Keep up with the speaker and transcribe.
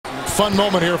fun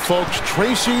moment here, folks.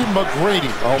 Tracy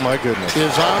McGrady. Oh, my goodness.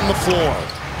 Is on the floor.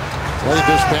 Played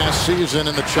this past season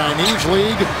in the Chinese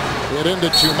League. It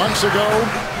ended 2 months ago.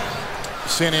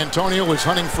 San Antonio was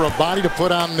hunting for a body to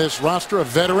put on this roster, a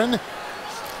veteran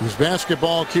whose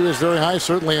basketball IQ is very high.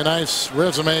 Certainly a nice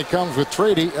resume comes with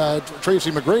Tracy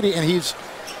McGrady, and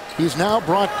he's now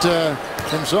brought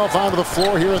himself onto the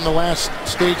floor here in the last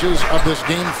stages of this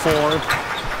game 4.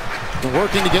 Been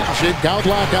working to get in shape.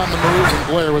 Goudlock on the move, and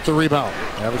Blair with the rebound.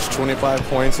 Averaged 25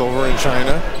 points over in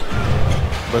China,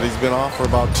 but he's been off for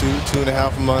about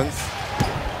 2.5 months.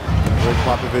 Greg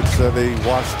Popovich said they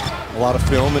watched a lot of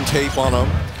film and tape on him,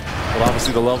 but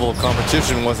obviously the level of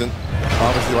competition wasn't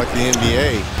obviously like the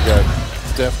NBA. You got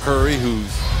Steph Curry,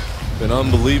 who's been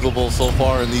unbelievable so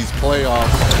far in these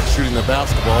playoffs, shooting the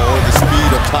basketball, or the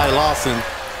speed of Ty Lawson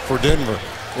for Denver.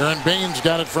 Aaron Baines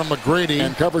got it from McGrady,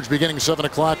 and coverage beginning 7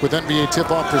 o'clock with NBA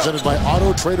tip-off presented by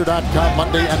Autotrader.com.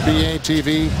 Monday NBA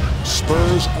TV,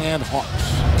 Spurs and Hawks.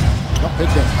 No,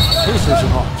 Pacers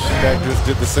and Hawks. That just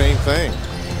did the same thing.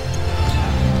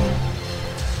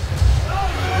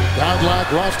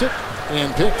 Goudlock lost it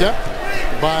and picked up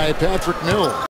by Patrick Mills.